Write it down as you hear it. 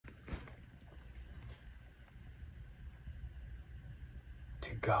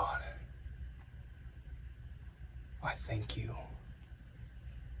God, I thank you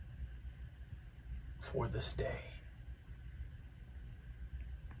for this day.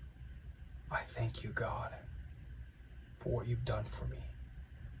 I thank you, God, for what you've done for me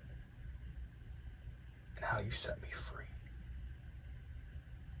and how you set me free.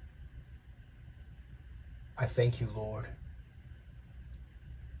 I thank you, Lord,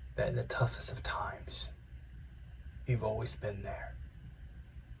 that in the toughest of times, you've always been there.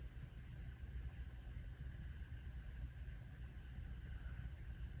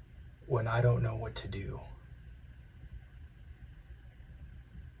 When I don't know what to do,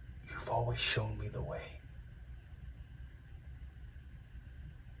 you've always shown me the way.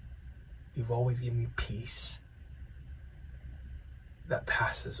 You've always given me peace that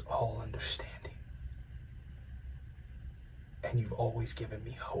passes all understanding. And you've always given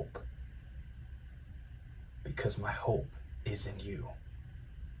me hope, because my hope is in you.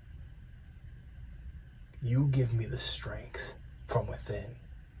 You give me the strength from within.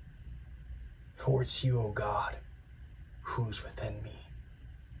 For it's you, O God, who's within me.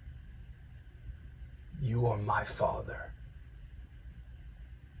 You are my Father,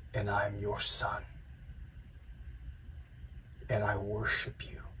 and I am your Son. And I worship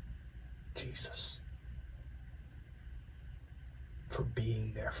you, Jesus, for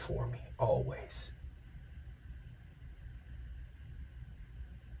being there for me always.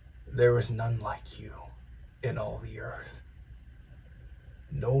 There is none like you in all the earth.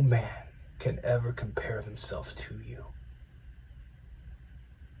 No man can ever compare themselves to you.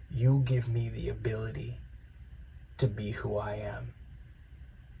 You give me the ability to be who I am,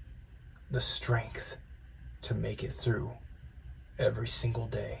 the strength to make it through every single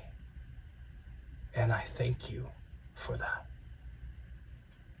day. And I thank you for that.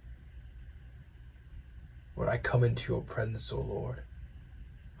 When I come into your presence, O Lord,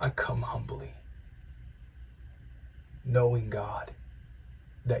 I come humbly, knowing, God,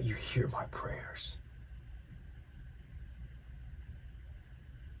 that you hear my prayers.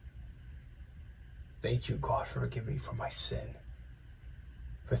 Thank you, God, for forgiving me for my sin,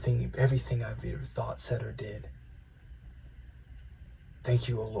 for thinking everything I've ever thought, said, or did. Thank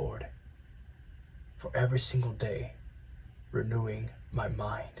you, O Lord, for every single day renewing my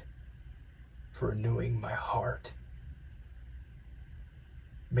mind, for renewing my heart.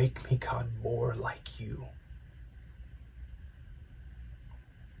 Make me, God, more like you.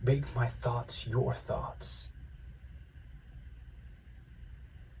 Make my thoughts your thoughts.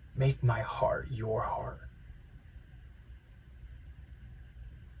 Make my heart your heart.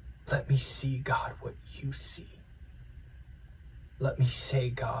 Let me see, God, what you see. Let me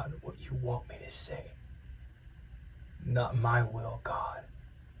say, God, what you want me to say. Not my will, God,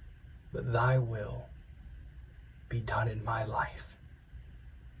 but thy will be done in my life,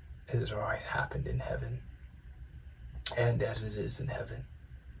 as it already happened in heaven, and as it is in heaven.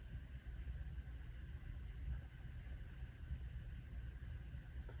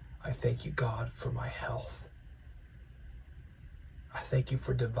 I thank you, God, for my health. I thank you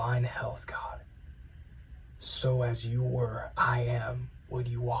for divine health, God. So as you were, I am when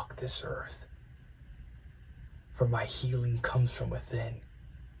you walk this earth. For my healing comes from within,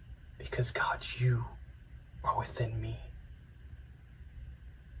 because, God, you are within me.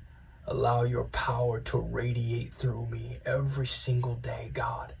 Allow your power to radiate through me every single day,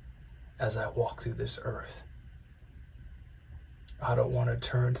 God, as I walk through this earth. I don't want to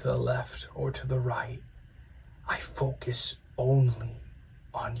turn to the left or to the right. I focus only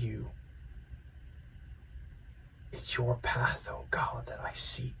on you. It's your path, oh God, that I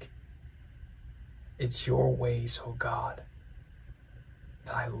seek. It's your ways, oh God,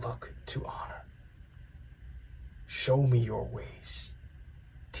 that I look to honor. Show me your ways.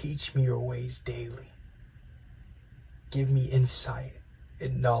 Teach me your ways daily. Give me insight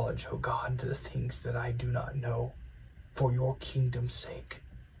and knowledge, oh God, into the things that I do not know, for your kingdom's sake.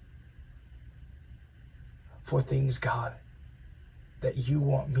 For things, God, that you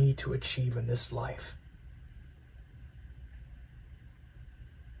want me to achieve in this life.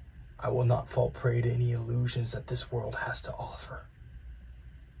 I will not fall prey to any illusions that this world has to offer.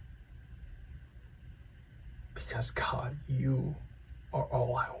 Because, God, you are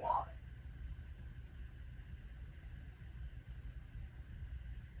all I want.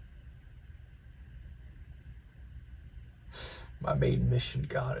 My main mission,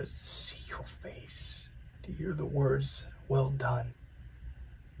 God, is to see your face, to hear the words, "Well done,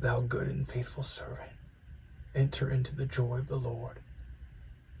 thou good and faithful servant. Enter into the joy of the Lord."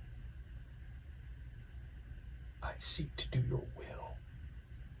 I seek to do your will,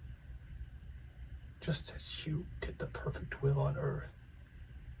 just as you did the perfect will on earth.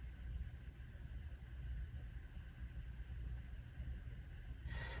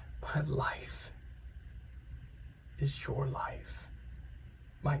 My life is your life.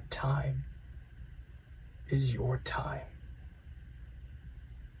 My time is your time.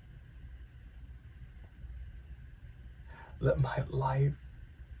 Let my life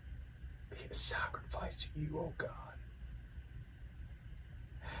be a sacrifice to you, oh God.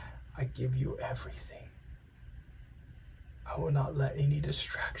 I give you everything. I will not let any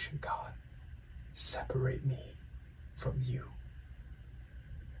distraction, God, separate me from you.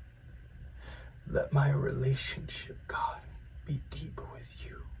 Let my relationship, God, be deeper with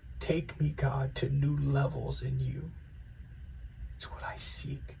you. Take me, God, to new levels in you. It's what I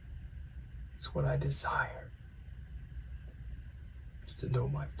seek. It's what I desire. It's to know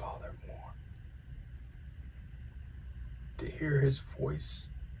my Father more. To hear his voice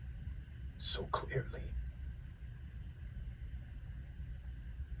so clearly.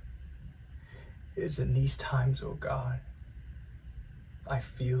 It is in these times, oh God, I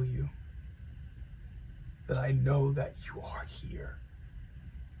feel you, that I know that you are here,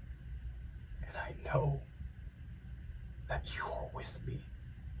 and I know that you are with me.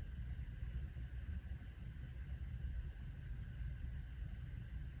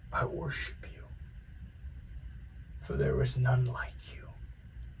 I worship you, for there is none like you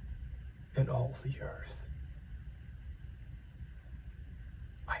in all the earth.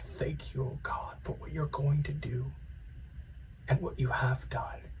 I thank you, oh God, for what you're going to do and what you have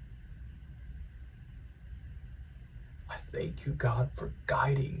done. I thank you, God, for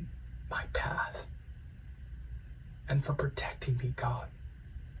guiding my path and for protecting me, God,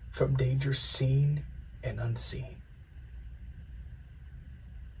 from danger seen and unseen.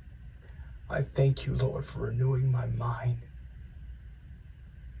 I thank you, Lord, for renewing my mind.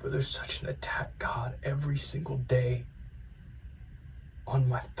 For there's such an attack, God, every single day on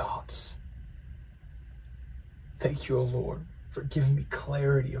my thoughts. Thank you, O Lord, for giving me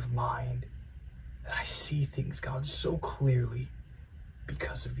clarity of mind, that I see things, God, so clearly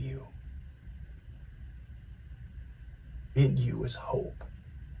because of you. In you is hope.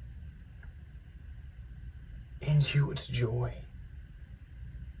 In you is joy.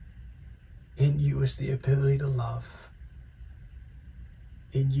 In you is the ability to love.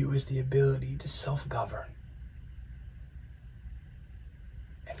 In you is the ability to self-govern.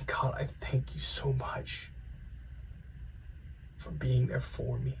 And God, I thank you so much for being there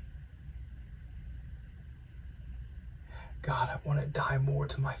for me. God, I want to die more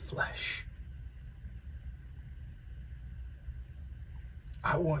to my flesh.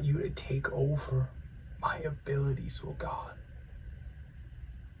 I want you to take over my abilities, oh God.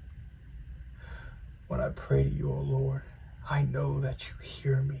 When I pray to you, oh Lord, I know that you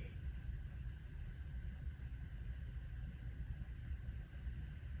hear me.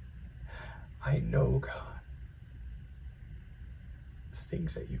 I know, God, the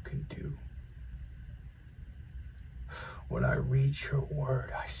things that you can do. When I read your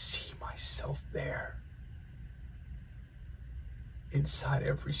word, I see myself there. Inside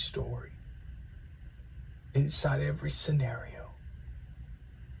every story. Inside every scenario.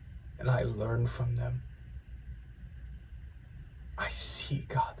 And I learn from them. I see,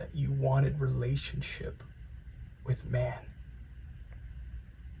 God, that you wanted relationship with man.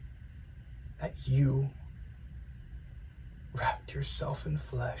 That you wrapped yourself in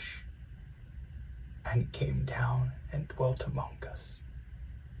flesh and came down and dwelt among us.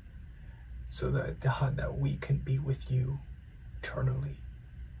 So that, God, that we can be with you eternally.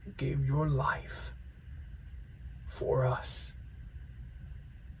 You gave your life for us.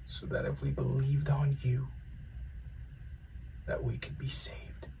 So that if we believed on you, that we could be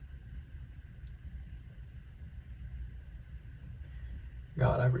saved.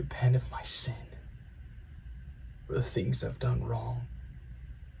 God, I repent of my sin, for the things I've done wrong,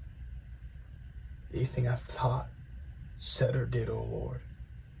 anything I've thought, said, or did, oh Lord.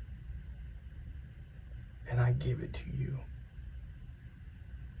 And I give it to you.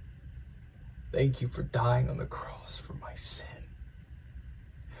 Thank you for dying on the cross for my sin.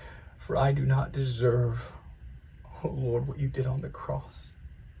 For I do not deserve, oh Lord, what you did on the cross.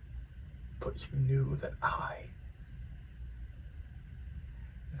 But you knew that I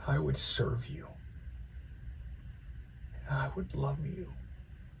would serve you. And I would love you.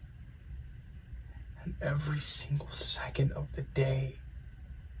 And every single second of the day,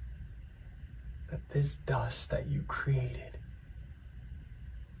 that this dust that you created,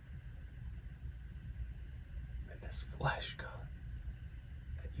 and this flesh, God,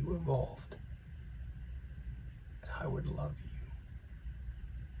 that you evolved, and I would love you.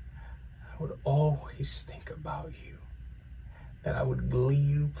 I would always think about you, that I would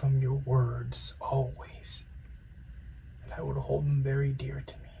glean from your words always, and I would hold them very dear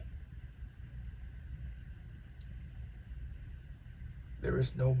to me. There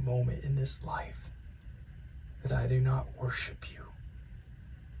is no moment in this life that I do not worship you.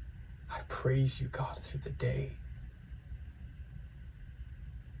 I praise you, God, through the day.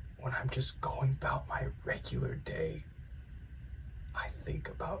 When I'm just going about my regular day, I think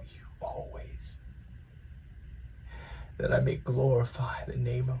about you always. That I may glorify the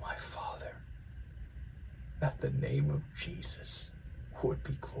name of my Father. That the name of Jesus would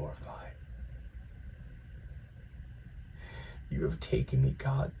be glorified. You have taken me,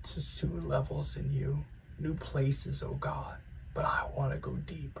 God, to new levels in you, new places, oh God, but I want to go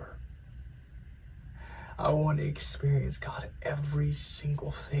deeper. I want to experience, God, every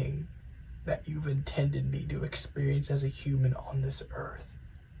single thing that you've intended me to experience as a human on this earth.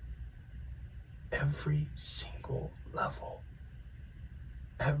 Every single level,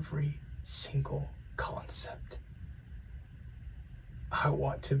 every single concept. I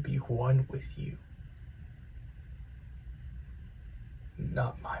want to be one with you.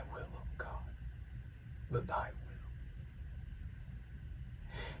 Not my will, oh God, but thy will.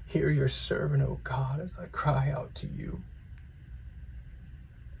 Hear your servant, O God, as I cry out to you.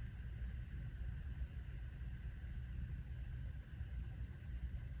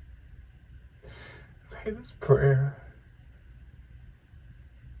 May this prayer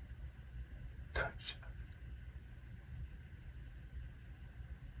touch.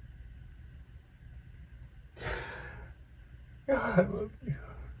 God, I love you.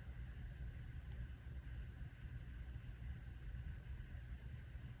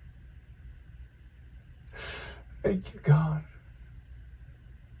 Thank you, God,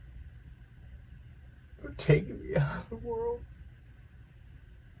 for taking me out of the world.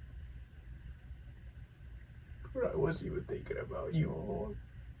 When I wasn't even thinking about you, oh Lord.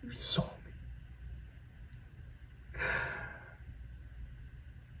 You saw me.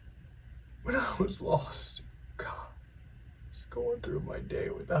 When I was lost, God, just going through my day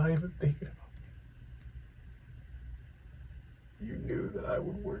without even thinking about you. You knew that I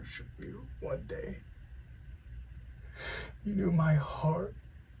would worship you one day. You knew my heart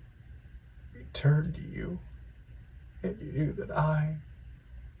returned to you, and you knew that I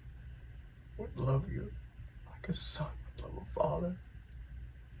would love you like a son would love a father.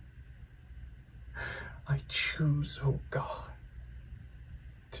 I choose, oh God,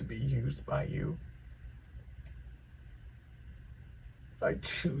 to be used by you. I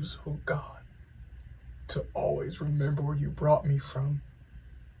choose, oh God, to always remember where you brought me from.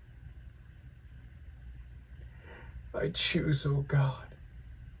 I choose, oh God,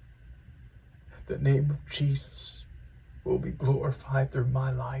 that the name of Jesus will be glorified through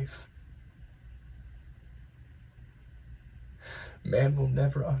my life. Man will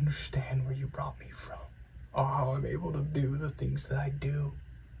never understand where you brought me from or how I'm able to do the things that I do.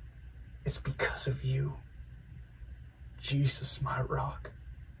 It's because of you. Jesus, my rock,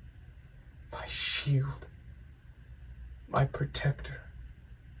 my shield, my protector,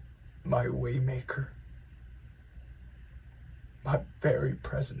 my waymaker, my very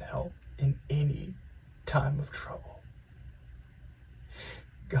present help in any time of trouble.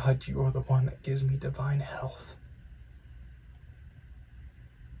 God, you are the one that gives me divine health.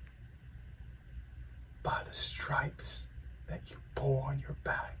 By the stripes that you bore on your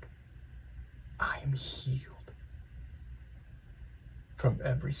back, I am healed from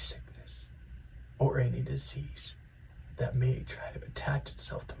every sickness or any disease that may try to attach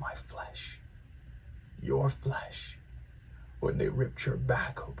itself to my flesh. Your flesh, when they ripped your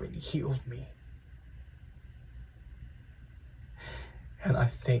back open, healed me. And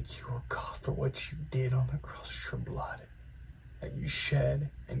I thank you, oh God, for what you did on the cross, your blood, that you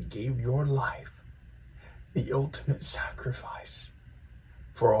shed and gave your life, the ultimate sacrifice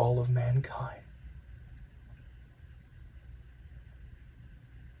for all of mankind.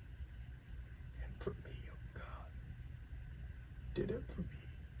 And for me, oh God, did it for me.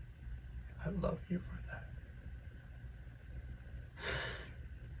 I love you for that.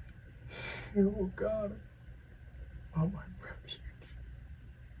 You, oh God, are my refuge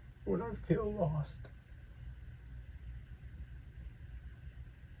when I feel lost.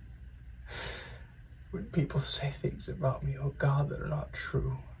 When people say things about me, oh God, that are not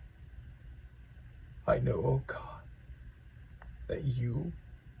true, I know, oh God, that you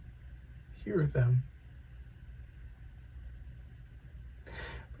hear them.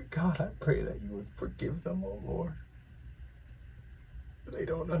 But God, I pray that you would forgive them, oh Lord. They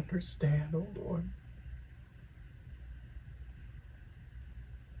don't understand, oh Lord.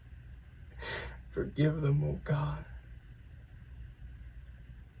 Forgive them, oh God.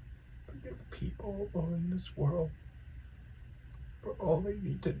 Forgive people, oh Lord, in this world. For all they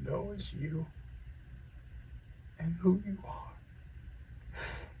need to know is you and who you are.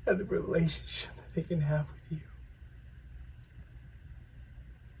 and the relationship that they can have with you.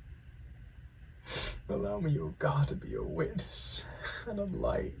 Allow me, oh God, to be a witness and a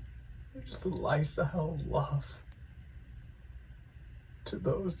light, just a lifestyle of love to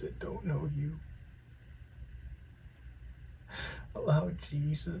those that don't know you. Allow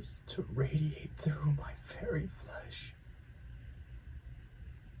Jesus to radiate through my very flesh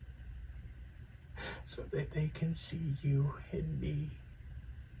so that they can see you in me.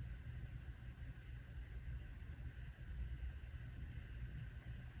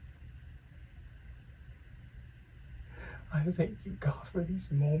 I thank you, God, for these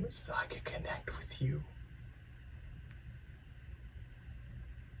moments that I can connect with you.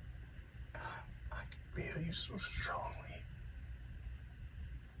 I can feel you so strongly.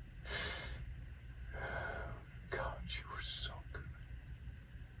 God, you are so good.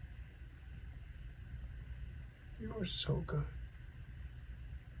 You are so good.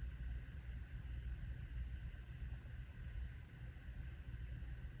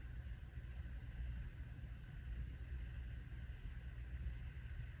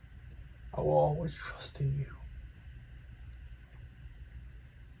 I will always trust in you.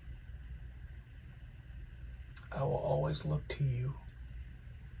 I will always look to you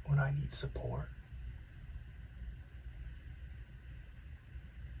when I need support.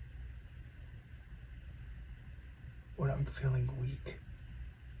 When I'm feeling weak,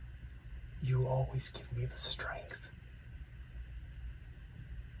 you always give me the strength.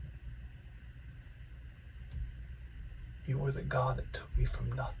 You are the God that took me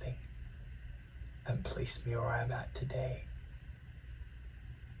from nothing and placed me where I'm at today.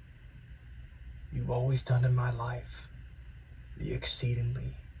 You've always done in my life the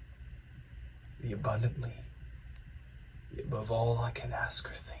exceedingly, the abundantly, the above all I can ask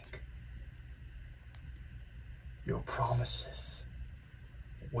or think. Your promises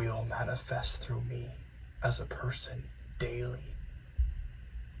will manifest through me as a person daily.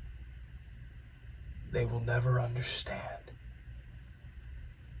 They will never understand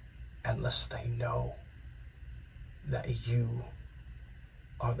unless they know that you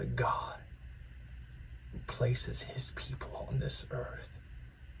are the God who places his people on this earth.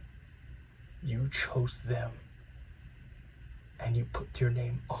 You chose them and you put your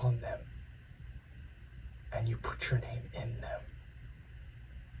name on them and you put your name in them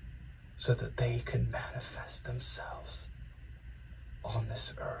so that they can manifest themselves on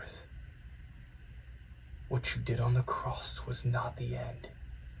this earth. What you did on the cross was not the end.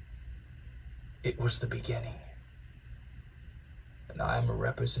 It was the beginning. And I am a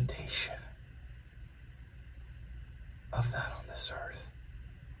representation of that on this earth.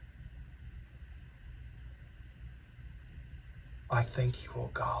 I thank you, oh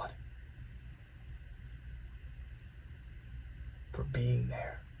God, for being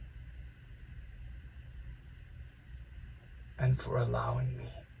there and for allowing me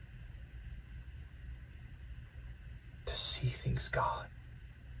to see things, God,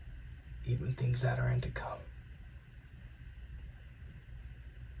 even things that are in to come.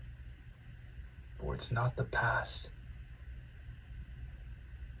 For it's not the past,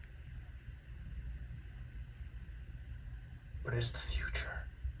 but it is the future.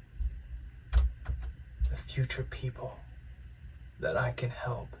 The future people that I can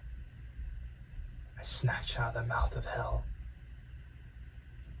help. I snatch out of the mouth of hell,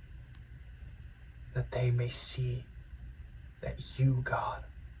 that they may see that you, God,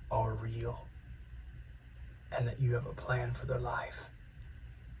 are real and that you have a plan for their life.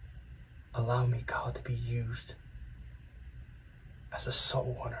 Allow me, God, to be used as a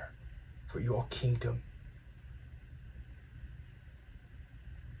soul winner for your kingdom.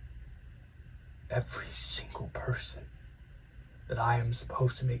 Every single person that I am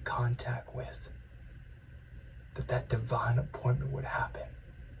supposed to make contact with, that divine appointment would happen.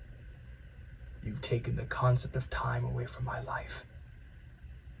 You've taken the concept of time away from my life,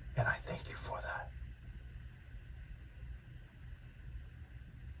 and I thank you for that.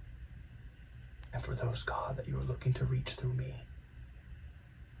 And for those, God, that you are looking to reach through me,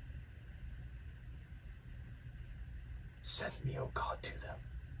 send me, oh God, to them.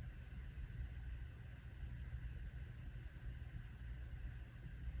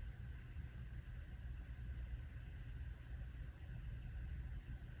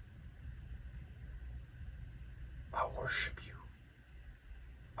 I worship you.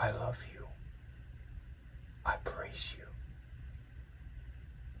 I love you. I praise you.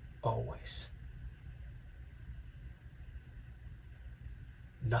 Always.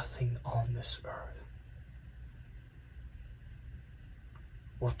 Nothing on this earth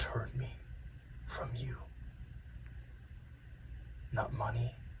will turn me from you. Not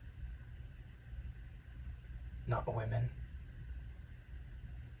money, not women.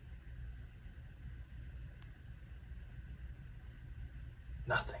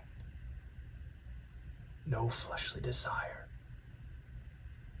 Nothing. No fleshly desire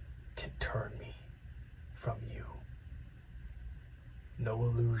can turn me from you. No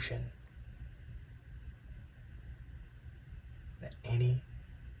illusion that any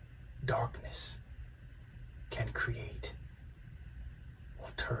darkness can create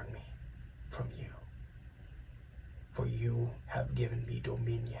will turn me from you. For you have given me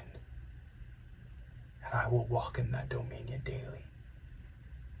dominion, and I will walk in that dominion daily.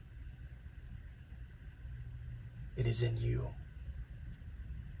 It is in you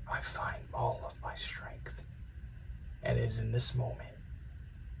I find all of my strength, and it is in this moment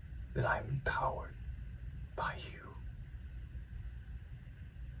that I am empowered by you.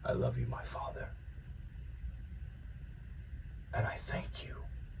 I love you, my Father, and I thank you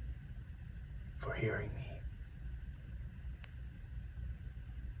for hearing me.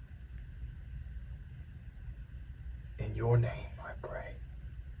 In your name I pray,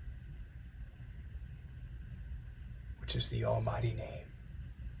 which is the almighty name.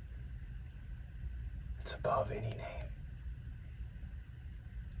 It's above any name.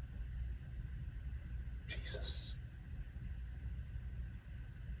 Jesus.